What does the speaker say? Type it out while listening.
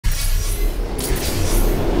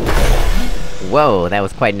Whoa, that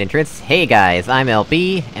was quite an entrance. Hey guys, I'm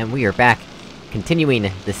LB, and we are back, continuing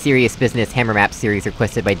the Serious Business Hammer Map series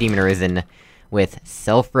requested by Demon Arisen, with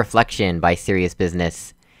Self-Reflection by Serious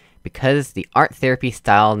Business. Because the art therapy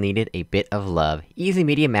style needed a bit of love. Easy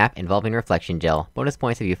medium map involving reflection gel. Bonus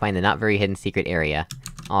points if you find the not very hidden secret area.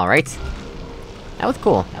 Alright. That was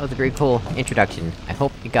cool. That was a very cool introduction. I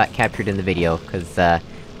hope it got captured in the video, cause,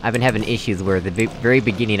 I've been having issues where the very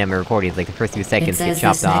beginning of my recordings, like the first few seconds, get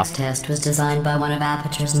chopped off. This next test was designed by one of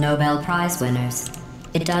Aperture's Nobel Prize winners.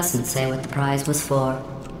 It doesn't say what the prize was for.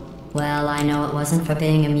 Well, I know it wasn't for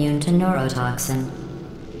being immune to neurotoxin.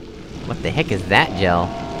 What the heck is that gel?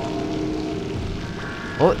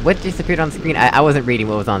 What just appeared on the screen? I wasn't reading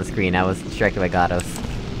what was on the screen, I was distracted by Gatos.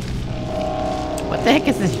 What the heck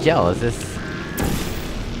is this gel? Is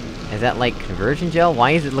that like conversion gel?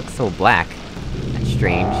 Why does it look so black? That's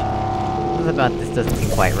strange. Something about this doesn't seem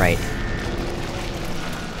quite right.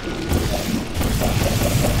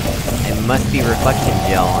 It must be reflection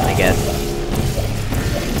gel, I guess.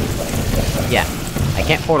 Yeah. I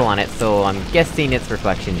can't portal on it, so I'm guessing it's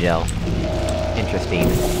reflection gel. Interesting.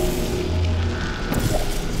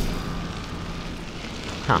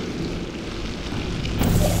 Huh.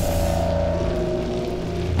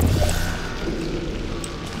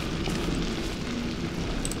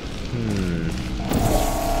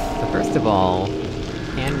 So first of all,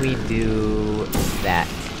 can we do that?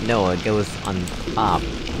 No, it goes on top.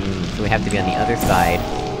 So we have to be on the other side.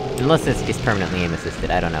 Unless it's just permanently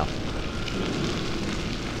aim-assisted, I don't know.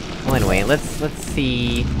 Well anyway, let's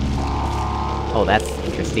see... Oh, that's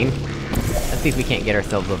interesting. Let's see if we can't get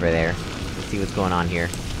ourselves over there. Let's see what's going on here.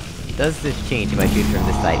 Does this change if I shoot from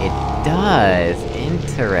this side? It does!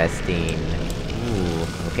 Interesting. Ooh,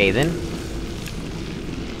 okay then.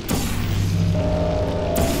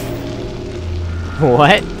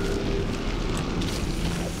 What?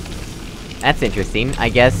 That's interesting. I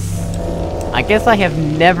guess I have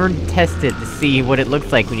never tested to see what it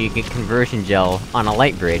looks like when you get conversion gel on a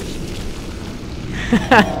light bridge.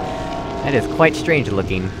 That is quite strange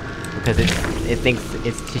looking, because it thinks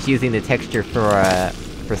it's just using the texture for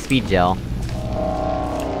speed gel.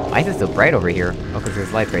 Why is it so bright over here? Oh, cause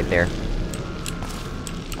there's lights right there.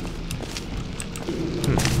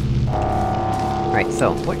 Right,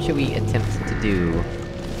 so, what should we attempt to do?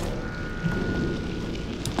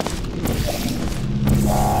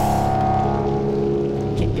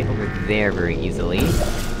 Can't get over there very easily.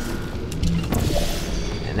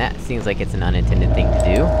 And that seems like it's an unintended thing to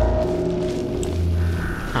do.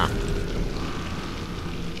 Huh.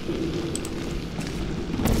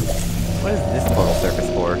 What is this portal surface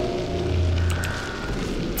for?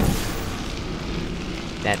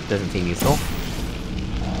 That doesn't seem useful.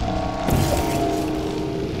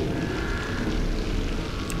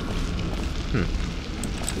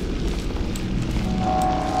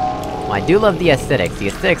 Well, I do love the aesthetics. The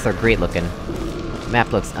aesthetics are great looking. The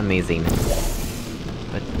map looks amazing.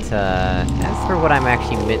 But, as for what I'm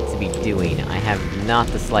actually meant to be doing, I have not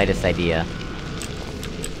the slightest idea.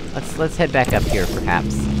 Let's head back up here,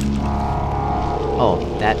 perhaps.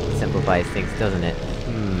 Oh, that simplifies things, doesn't it?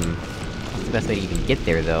 What's the best way to even get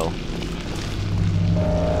there, though?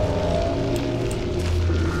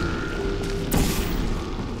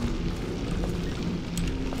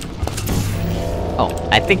 Oh,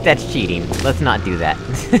 I think that's cheating. Let's not do that.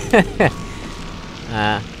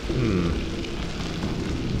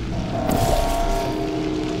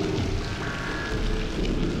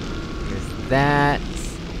 There's that...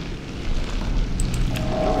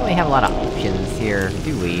 We don't really have a lot of options here,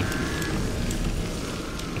 do we?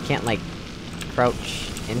 I can't, like,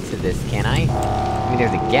 crouch into this, can I? I mean,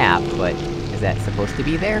 there's a gap, but... is that supposed to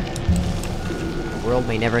be there? The world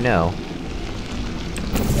may never know.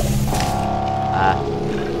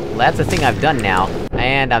 Well, that's a thing I've done now,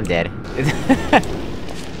 and I'm dead.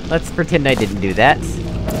 Let's pretend I didn't do that.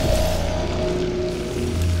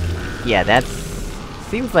 Yeah, that's...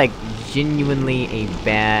 seems like genuinely a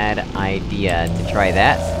bad idea to try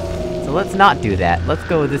that. So let's not do that, let's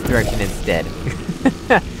go this direction instead.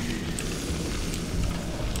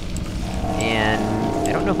 And...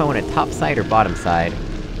 I don't know if I want it top side or bottom side.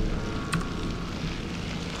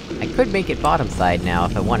 I could make it bottom side now,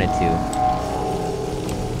 if I wanted to.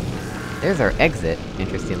 There's our exit,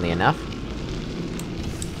 interestingly enough.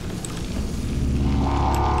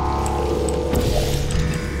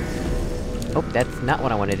 Oh, that's not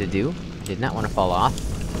what I wanted to do. I did not want to fall off.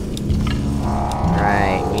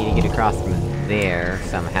 Right, we need to get across from there,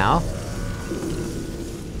 somehow.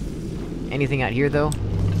 Anything out here, though?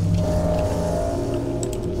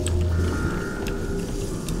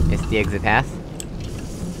 It's the exit path.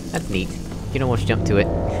 That's neat. You can almost jump to it.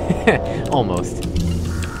 Almost.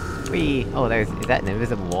 Whee! Oh, is that an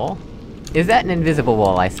invisible wall? Is that an invisible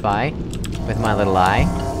wall I spy? With my little eye?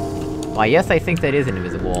 Why, yes, I think that is an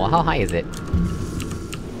invisible wall. How high is it?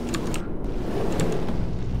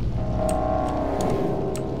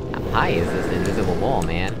 How high is this invisible wall,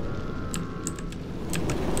 man?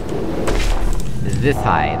 This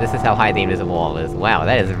high. This is how high the invisible wall is. Wow,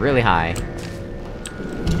 that is really high.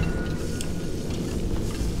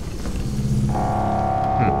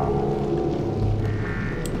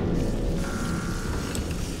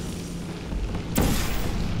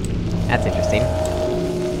 That's interesting.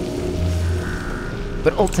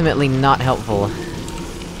 But ultimately not helpful.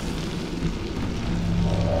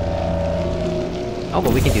 Oh,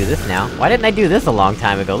 but we can do this now. Why didn't I do this a long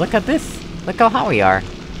time ago? Look at this! Look how high we are!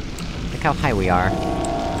 Look how high we are. In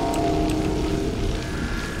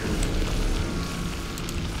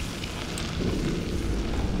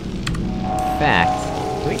fact...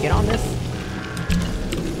 Can we get on this?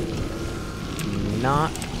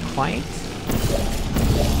 Not quite?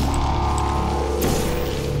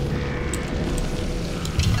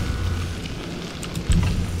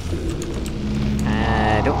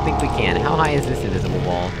 I don't think we can. How high is this invisible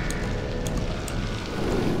wall?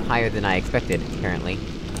 Higher than I expected, apparently.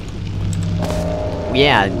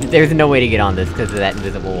 Yeah, there's no way to get on this because of that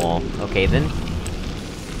invisible wall. Okay, then.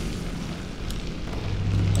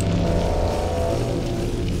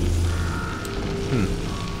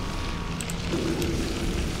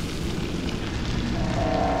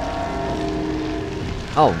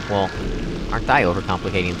 Oh, well, aren't I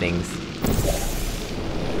overcomplicating things?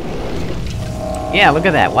 Yeah, look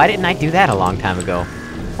at that! Why didn't I do that a long time ago?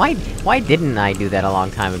 Why didn't I do that a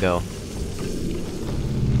long time ago?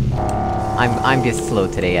 I'm just slow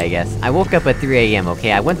today, I guess. I woke up at 3 AM,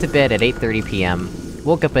 okay? I went to bed at 8:30 PM,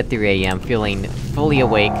 woke up at 3 AM, feeling fully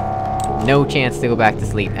awake, no chance to go back to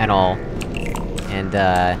sleep at all. And,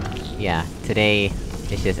 yeah, today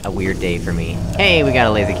is just a weird day for me. Hey, we got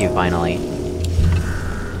a laser cube finally!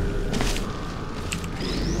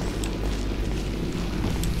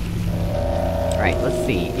 Right, let's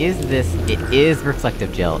see, is this- it is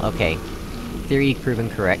reflective gel, okay. Theory proven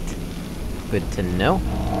correct. Good to know.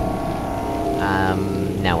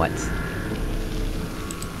 Now what?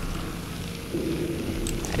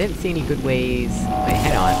 I didn't see any good ways... Wait,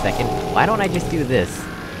 hang on a second. Why don't I just do this?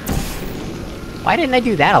 Why didn't I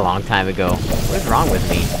do that a long time ago? What is wrong with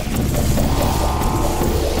me?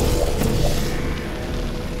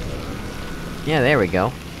 Yeah, there we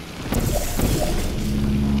go.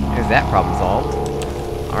 There's that problem solved.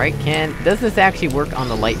 Alright, does this actually work on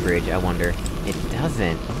the light bridge, I wonder? It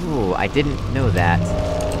doesn't. Ooh, I didn't know that.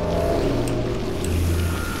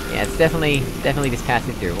 Yeah, it's definitely just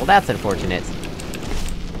passing through. Well, that's unfortunate.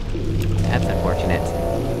 That's unfortunate.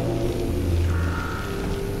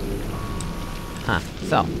 Huh,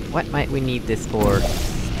 so, what might we need this for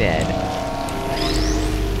instead?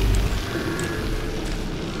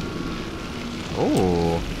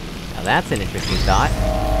 Ooh, now that's an interesting thought.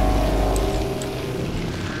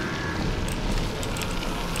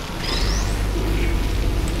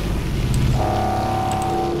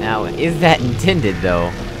 Now, is that intended,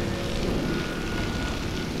 though?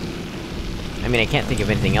 I mean, I can't think of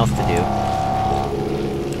anything else to do.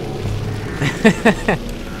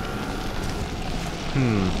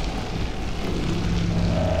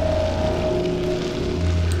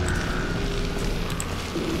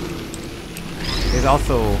 There's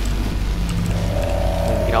also...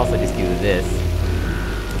 we could also just do this.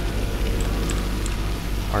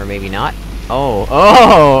 Or maybe not? Oh!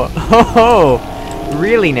 Oh! Oh!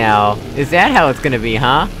 Really now? Is that how it's gonna be,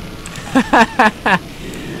 huh?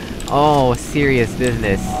 Oh, serious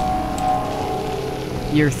business.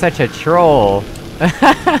 You're such a troll!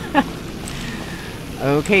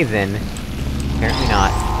 Okay then. Apparently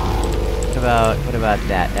not. What about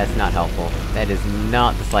that? That's not helpful. That is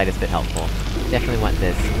not the slightest bit helpful. Definitely want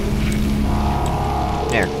this.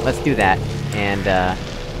 There, let's do that. And,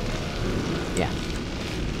 yeah.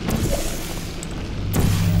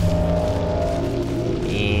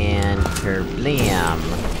 And kerblam!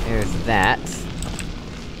 There's that.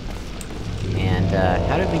 And,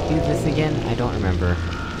 how did we do this again? I don't remember.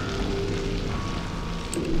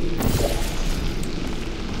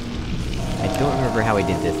 I don't remember how we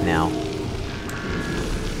did this now.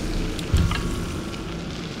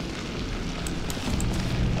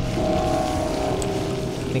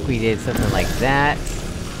 I think we did something like that.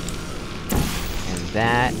 And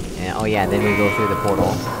that, and oh yeah, then we go through the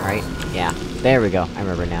portal, right? Yeah, there we go, I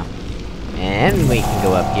remember now. And we can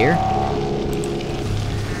go up here.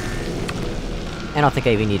 I don't think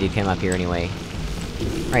I even needed to come up here anyway.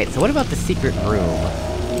 Right, so what about the secret room?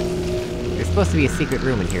 There's supposed to be a secret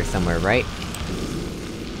room in here somewhere, right?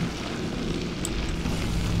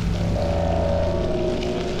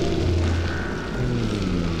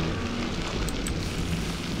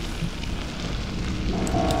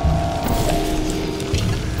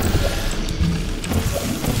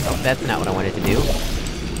 Oh, that's not what I wanted to do.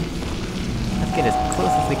 Let's get as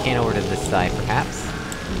close as we can over to this side, perhaps.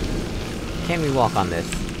 Can we walk on this?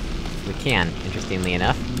 We can, interestingly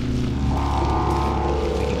enough.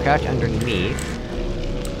 We can crouch underneath.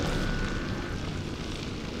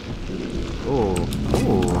 Ooh.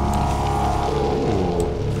 Ooh. Ooh.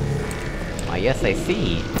 Why, yes, I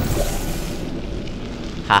see.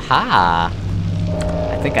 Haha!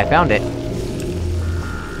 I think I found it.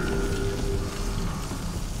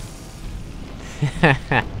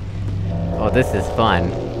 Oh, this is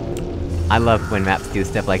fun. I love when maps do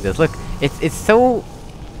stuff like this. Look, it's so...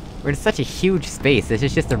 we're in such a huge space, this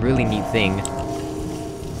is just a really neat thing.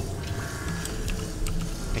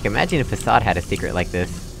 Like, imagine if Facade had a secret like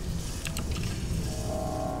this.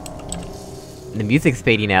 And the music's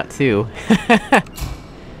fading out, too.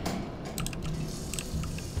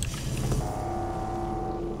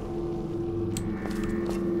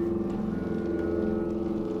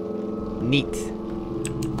 Neat.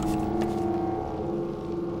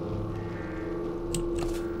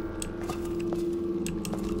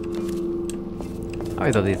 I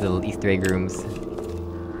always love these little Easter egg rooms.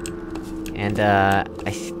 And,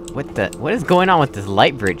 what is going on with this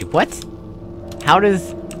light bridge? What? How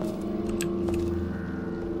does...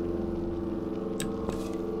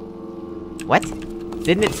 what?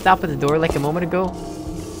 Didn't it stop at the door like a moment ago?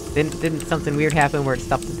 Didn't something weird happen where it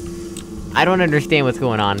stopped? I don't understand what's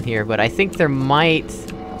going on here, but I think there might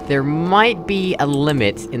be a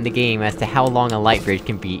limit in the game as to how long a light bridge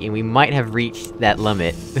can be, and we might have reached that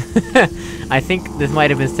limit. I think this might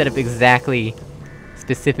have been set up exactly,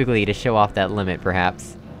 specifically to show off that limit,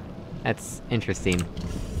 perhaps. That's interesting.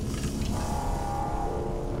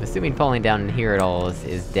 I'm assuming falling down here at all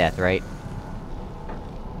is death, right?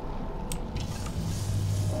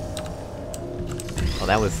 Well,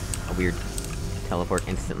 that was a weird teleport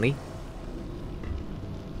instantly.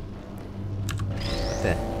 What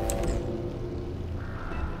the...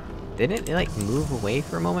 didn't it, like, move away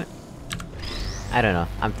for a moment? I don't know.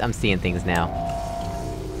 I'm seeing things now.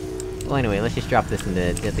 Well, anyway, let's just drop this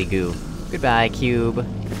into deadly goo. Goodbye, cube!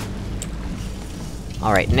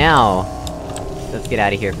 Alright, now... let's get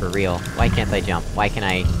out of here for real. Why can't I jump? Why can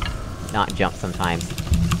I... not jump sometimes?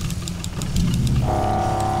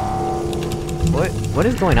 What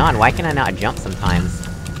is going on? Why can I not jump sometimes?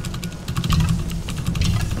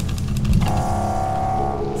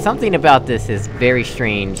 Something about this is very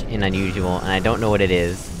strange and unusual, and I don't know what it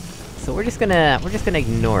is. So we're just gonna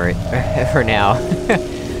ignore it for now.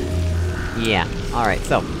 Yeah, alright,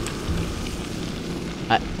 so...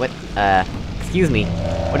 excuse me.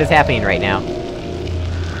 What is happening right now?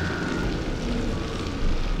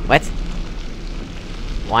 What?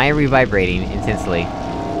 Why are we vibrating intensely?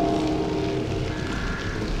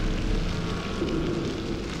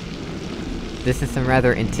 This is some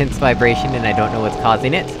rather intense vibration, and I don't know what's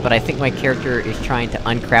causing it, but I think my character is trying to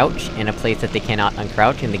uncrouch in a place that they cannot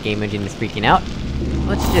uncrouch, and the game engine is freaking out.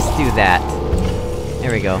 Let's just do that.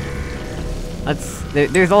 There we go.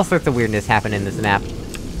 There's all sorts of weirdness happening in this map.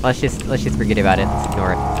 Let's just forget about it, let's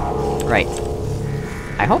ignore it. Right.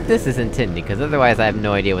 I hope this is intended, because otherwise I have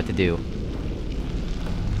no idea what to do.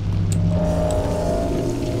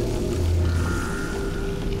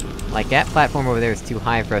 Like, that platform over there is too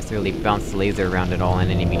high for us to really bounce the laser around at all in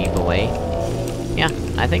any meaningful way. Yeah,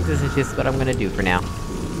 I think this is just what I'm gonna do for now.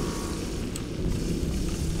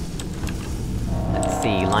 Let's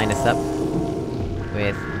see, line us up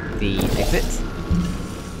with the exit.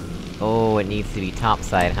 Oh, it needs to be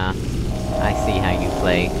topside, huh? I see how you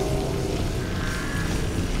play.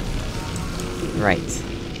 Right.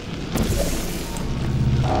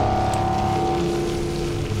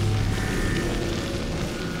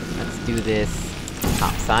 Do this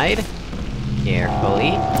topside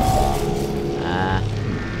carefully.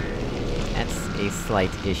 That's a slight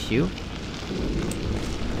issue.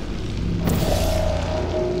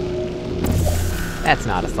 That's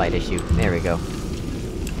not a slight issue. There we go.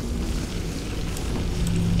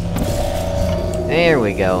 There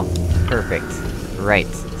we go. Perfect. Right.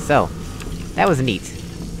 So, that was neat.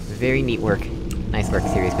 Very neat work. Nice work,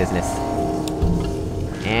 serious business.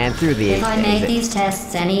 And through the If I made these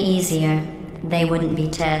tests any easier, they wouldn't be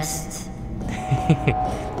tests.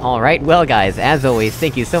 Alright, well guys, as always,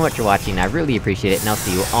 thank you so much for watching, I really appreciate it, and I'll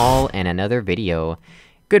see you all in another video.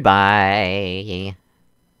 Goodbye!